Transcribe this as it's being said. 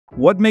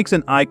What makes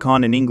an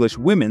icon in English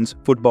women's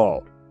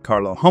football?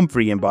 Carla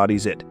Humphrey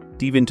embodies it.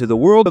 Dive into the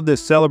world of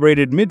this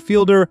celebrated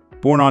midfielder,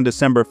 born on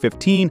December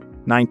 15,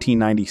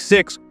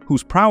 1996,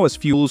 whose prowess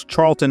fuels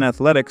Charlton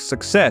Athletics'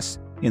 success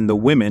in the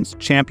Women's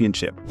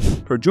Championship.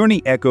 Her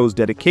journey echoes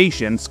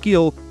dedication,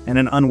 skill, and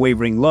an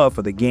unwavering love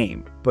for the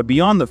game. But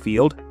beyond the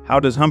field, how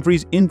does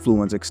Humphrey's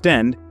influence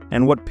extend,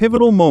 and what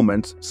pivotal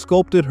moments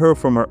sculpted her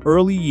from her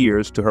early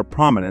years to her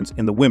prominence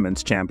in the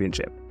Women's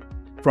Championship?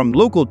 From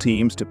local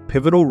teams to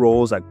pivotal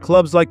roles at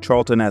clubs like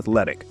Charlton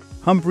Athletic,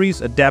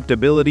 Humphrey's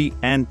adaptability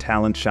and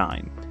talent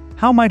shine.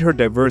 How might her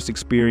diverse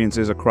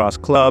experiences across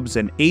clubs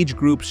and age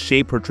groups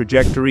shape her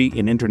trajectory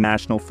in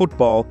international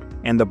football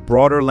and the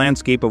broader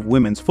landscape of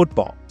women's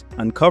football?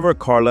 Uncover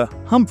Carla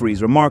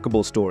Humphrey's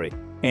remarkable story.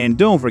 And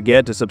don't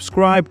forget to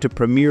subscribe to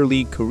Premier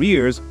League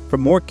Careers for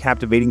more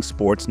captivating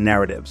sports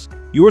narratives.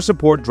 Your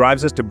support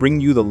drives us to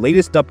bring you the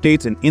latest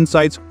updates and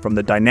insights from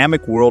the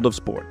dynamic world of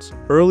sports.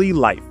 Early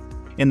life.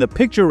 In the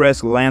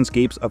picturesque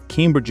landscapes of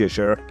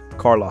Cambridgeshire,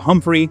 Carla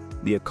Humphrey,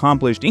 the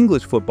accomplished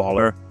English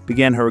footballer,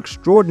 began her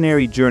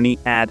extraordinary journey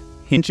at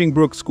Hinching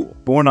Brook School.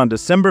 Born on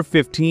December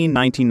 15,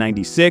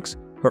 1996,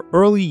 her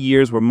early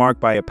years were marked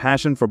by a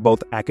passion for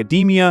both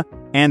academia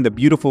and the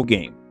beautiful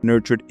game.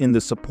 Nurtured in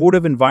the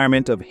supportive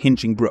environment of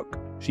Hinching Brook,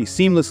 she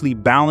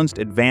seamlessly balanced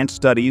advanced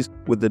studies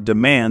with the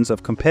demands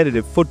of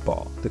competitive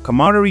football. The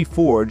camaraderie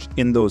forged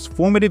in those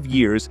formative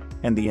years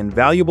and the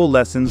invaluable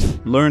lessons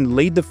learned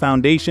laid the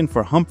foundation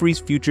for Humphrey's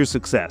future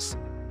success.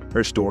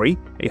 Her story,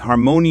 a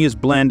harmonious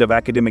blend of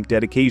academic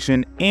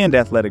dedication and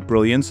athletic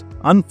brilliance,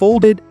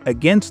 unfolded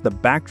against the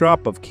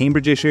backdrop of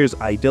Cambridgeshire's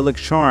idyllic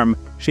charm,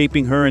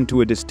 shaping her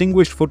into a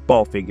distinguished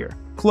football figure.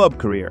 Club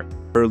career,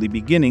 early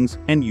beginnings,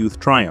 and youth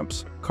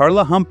triumphs.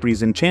 Carla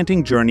Humphrey's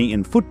enchanting journey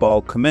in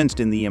football commenced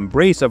in the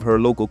embrace of her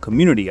local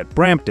community at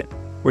Brampton,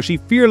 where she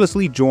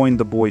fearlessly joined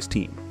the boys'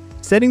 team,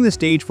 setting the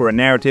stage for a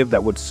narrative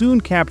that would soon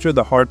capture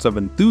the hearts of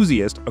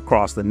enthusiasts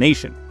across the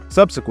nation.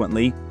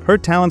 Subsequently, her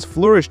talents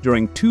flourished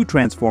during 2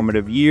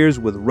 transformative years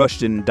with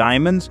Rushden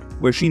Diamonds,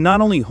 where she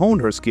not only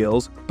honed her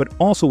skills, but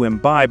also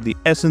imbibed the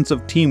essence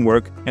of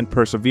teamwork and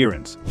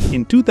perseverance.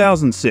 In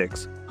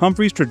 2006,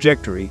 Humphrey's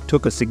trajectory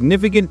took a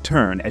significant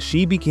turn as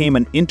she became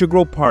an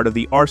integral part of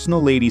the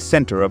Arsenal Ladies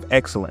Centre of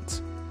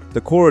Excellence.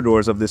 The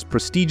corridors of this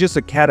prestigious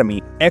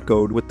academy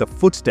echoed with the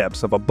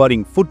footsteps of a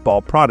budding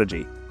football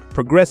prodigy,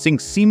 progressing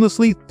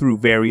seamlessly through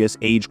various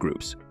age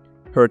groups.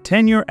 Her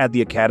tenure at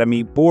the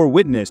academy bore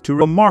witness to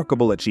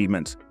remarkable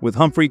achievements, with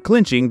Humphrey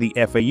clinching the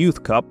FA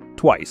Youth Cup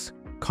twice,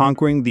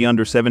 conquering the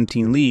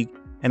Under-17 League,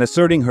 and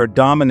asserting her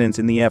dominance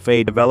in the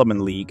FA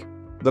Development League.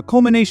 The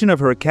culmination of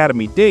her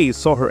academy days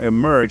saw her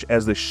emerge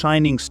as the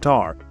shining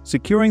star,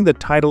 securing the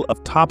title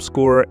of top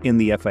scorer in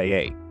the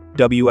FAA,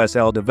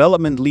 WSL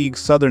Development League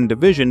Southern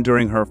Division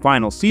during her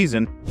final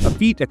season, a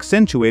feat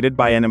accentuated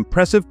by an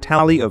impressive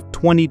tally of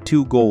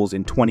 22 goals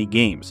in 20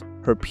 games.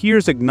 Her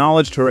peers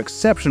acknowledged her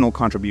exceptional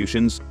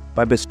contributions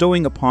by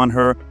bestowing upon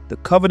her the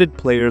coveted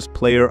Players'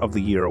 Player of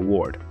the Year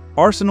award.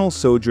 Arsenal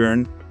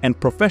sojourn and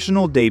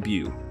professional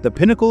debut. The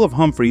pinnacle of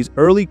Humphrey's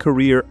early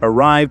career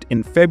arrived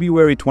in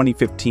February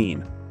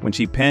 2015, when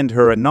she penned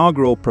her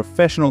inaugural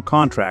professional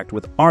contract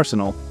with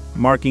Arsenal,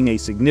 marking a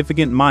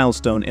significant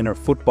milestone in her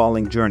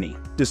footballing journey.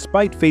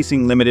 Despite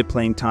facing limited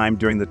playing time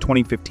during the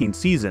 2015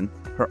 season,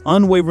 her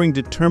unwavering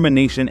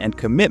determination and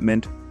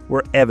commitment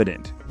were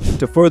evident.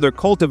 To further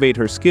cultivate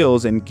her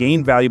skills and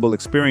gain valuable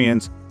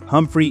experience,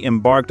 Humphrey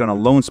embarked on a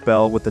loan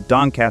spell with the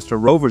Doncaster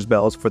Rovers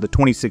Bells for the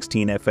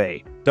 2016 FA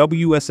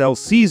WSL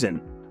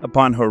season.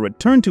 Upon her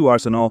return to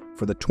Arsenal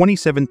for the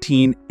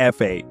 2017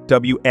 FA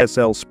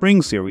WSL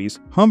Spring Series,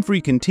 Humphrey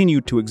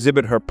continued to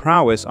exhibit her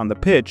prowess on the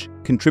pitch,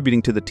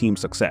 contributing to the team's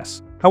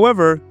success.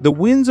 However, the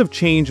winds of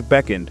change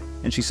beckoned,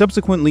 and she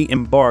subsequently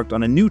embarked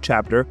on a new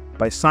chapter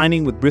by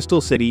signing with Bristol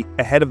City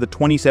ahead of the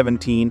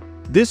 2017.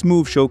 This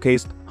move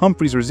showcased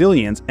Humphrey's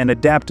resilience and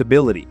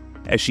adaptability,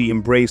 as she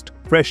embraced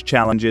fresh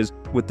challenges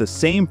with the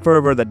same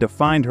fervor that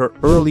defined her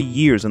early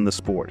years in the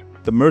sport.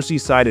 The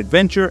Merseyside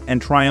adventure and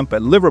triumph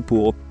at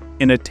Liverpool.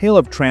 In a tale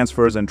of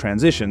transfers and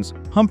transitions,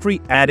 Humphrey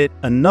added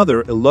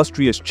another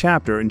illustrious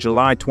chapter in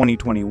July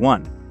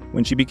 2021,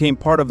 when she became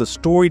part of the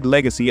storied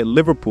legacy at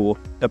Liverpool,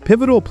 a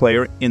pivotal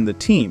player in the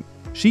team.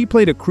 She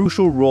played a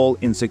crucial role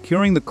in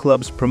securing the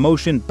club's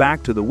promotion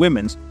back to the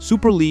Women's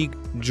Super League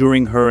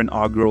during her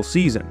inaugural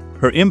season.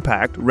 Her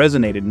impact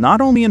resonated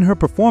not only in her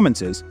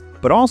performances,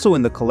 but also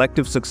in the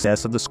collective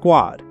success of the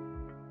squad.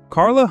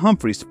 Carla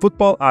Humphrey's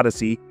football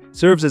odyssey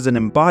serves as an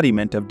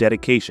embodiment of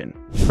dedication,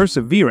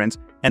 perseverance,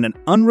 and an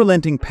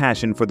unrelenting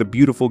passion for the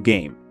beautiful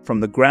game, from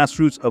the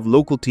grassroots of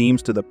local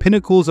teams to the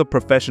pinnacles of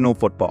professional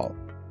football.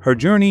 Her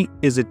journey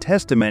is a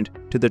testament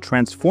to the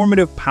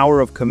transformative power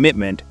of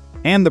commitment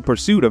and the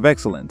pursuit of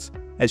excellence,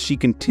 as she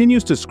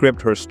continues to script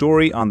her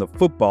story on the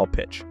football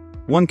pitch.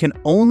 One can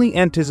only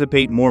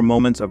anticipate more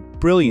moments of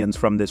brilliance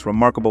from this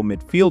remarkable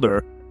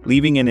midfielder,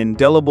 leaving an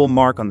indelible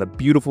mark on the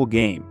beautiful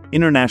game.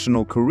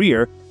 International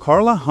career.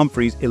 Carla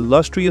Humphrey's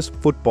illustrious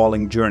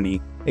footballing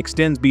journey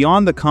extends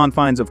beyond the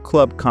confines of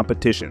club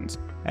competitions,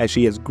 as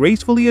she has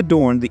gracefully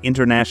adorned the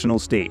international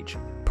stage,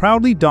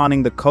 proudly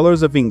donning the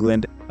colors of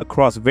England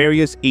across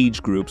various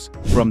age groups,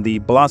 from the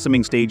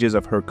blossoming stages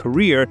of her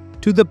career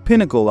to the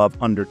pinnacle of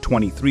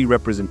under-23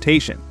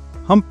 representation.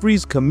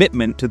 Humphrey's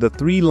commitment to the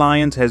Three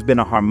Lions has been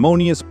a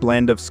harmonious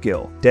blend of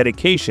skill,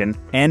 dedication,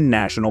 and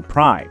national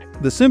pride.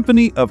 The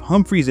symphony of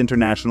Humphrey's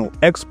international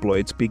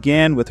exploits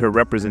began with her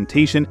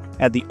representation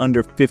at the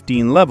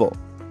under-15 level,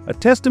 a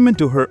testament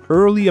to her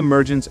early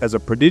emergence as a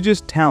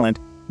prodigious talent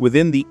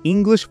within the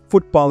English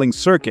footballing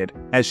circuit.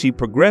 As she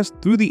progressed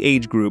through the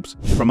age groups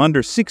from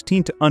under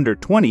 16 to under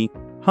 20,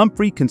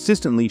 Humphrey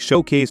consistently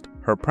showcased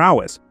her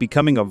prowess,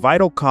 becoming a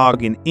vital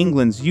cog in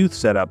England's youth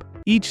setup.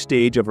 Each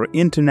stage of her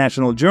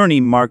international journey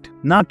marked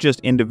not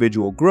just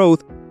individual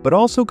growth, but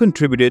also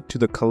contributed to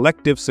the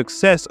collective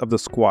success of the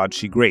squad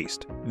she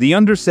graced. The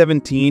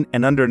under-17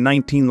 and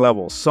under-19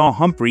 levels saw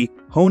Humphrey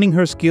honing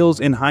her skills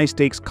in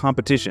high-stakes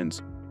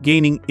competitions,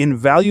 gaining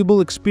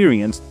invaluable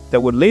experience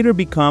that would later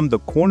become the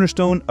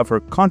cornerstone of her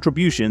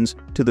contributions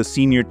to the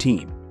senior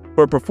team.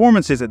 Her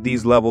performances at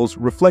these levels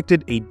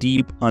reflected a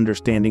deep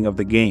understanding of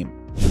the game,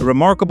 a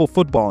remarkable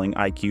footballing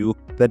IQ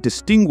that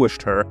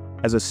distinguished her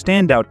as a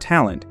standout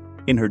talent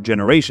in her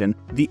generation.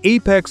 The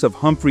apex of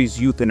Humphrey's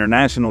youth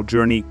international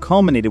journey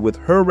culminated with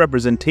her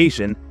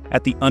representation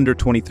at the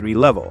under-23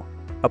 level,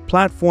 a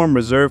platform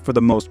reserved for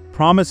the most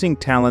promising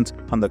talents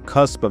on the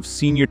cusp of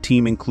senior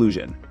team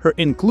inclusion. Her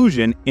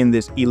inclusion in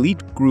this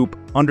elite group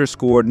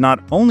underscored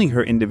not only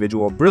her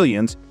individual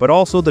brilliance, but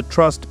also the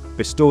trust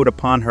bestowed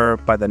upon her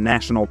by the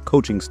national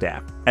coaching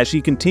staff. As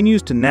she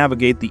continues to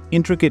navigate the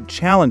intricate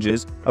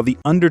challenges of the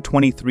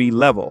under-23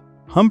 level,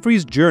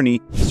 Humphrey's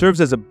journey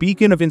serves as a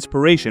beacon of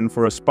inspiration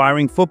for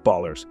aspiring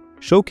footballers,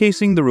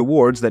 showcasing the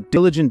rewards that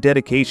diligent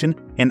dedication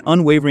and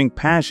unwavering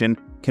passion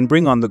can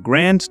bring on the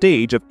grand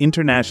stage of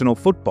international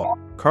football.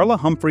 Carla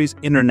Humphrey's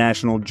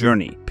international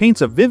journey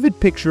paints a vivid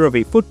picture of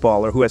a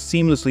footballer who has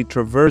seamlessly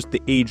traversed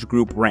the age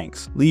group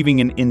ranks,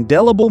 leaving an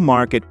indelible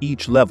mark at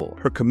each level.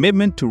 Her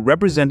commitment to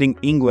representing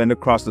England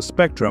across the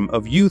spectrum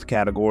of youth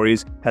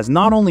categories has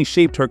not only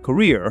shaped her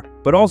career,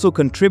 but also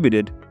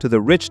contributed to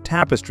the rich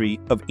tapestry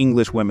of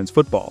English women's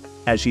football.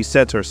 As she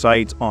sets her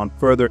sights on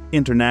further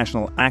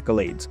international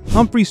accolades,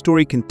 Humphrey's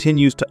story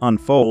continues to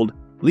unfold,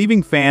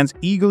 leaving fans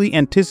eagerly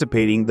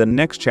anticipating the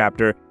next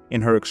chapter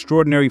in her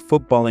extraordinary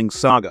footballing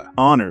saga.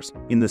 Honors.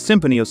 In the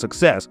symphony of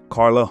success,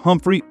 Carla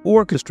Humphrey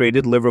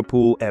orchestrated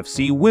Liverpool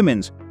FC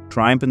Women's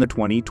triumph in the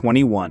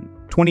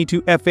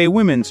 2021-22 FA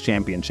Women's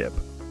Championship.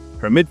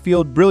 Her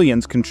midfield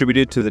brilliance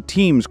contributed to the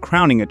team's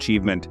crowning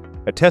achievement,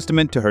 a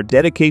testament to her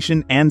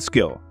dedication and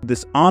skill.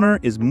 This honor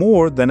is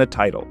more than a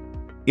title.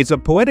 It's a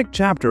poetic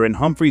chapter in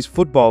Humphrey's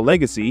football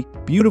legacy,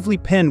 beautifully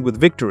penned with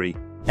victory.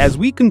 As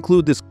we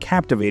conclude this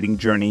captivating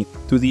journey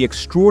through the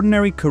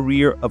extraordinary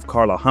career of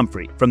Carla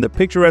Humphrey, from the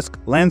picturesque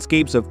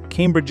landscapes of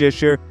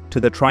Cambridgeshire to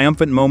the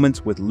triumphant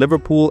moments with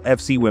Liverpool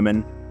FC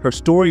Women, her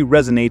story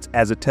resonates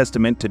as a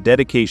testament to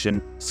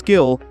dedication,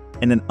 skill,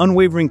 and an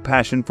unwavering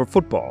passion for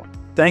football.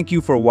 Thank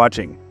you for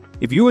watching.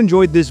 If you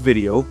enjoyed this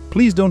video,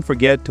 please don't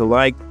forget to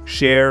like,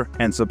 share,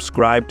 and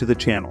subscribe to the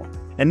channel.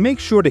 And make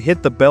sure to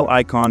hit the bell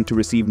icon to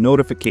receive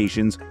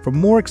notifications for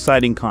more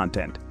exciting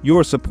content.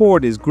 Your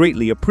support is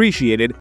greatly appreciated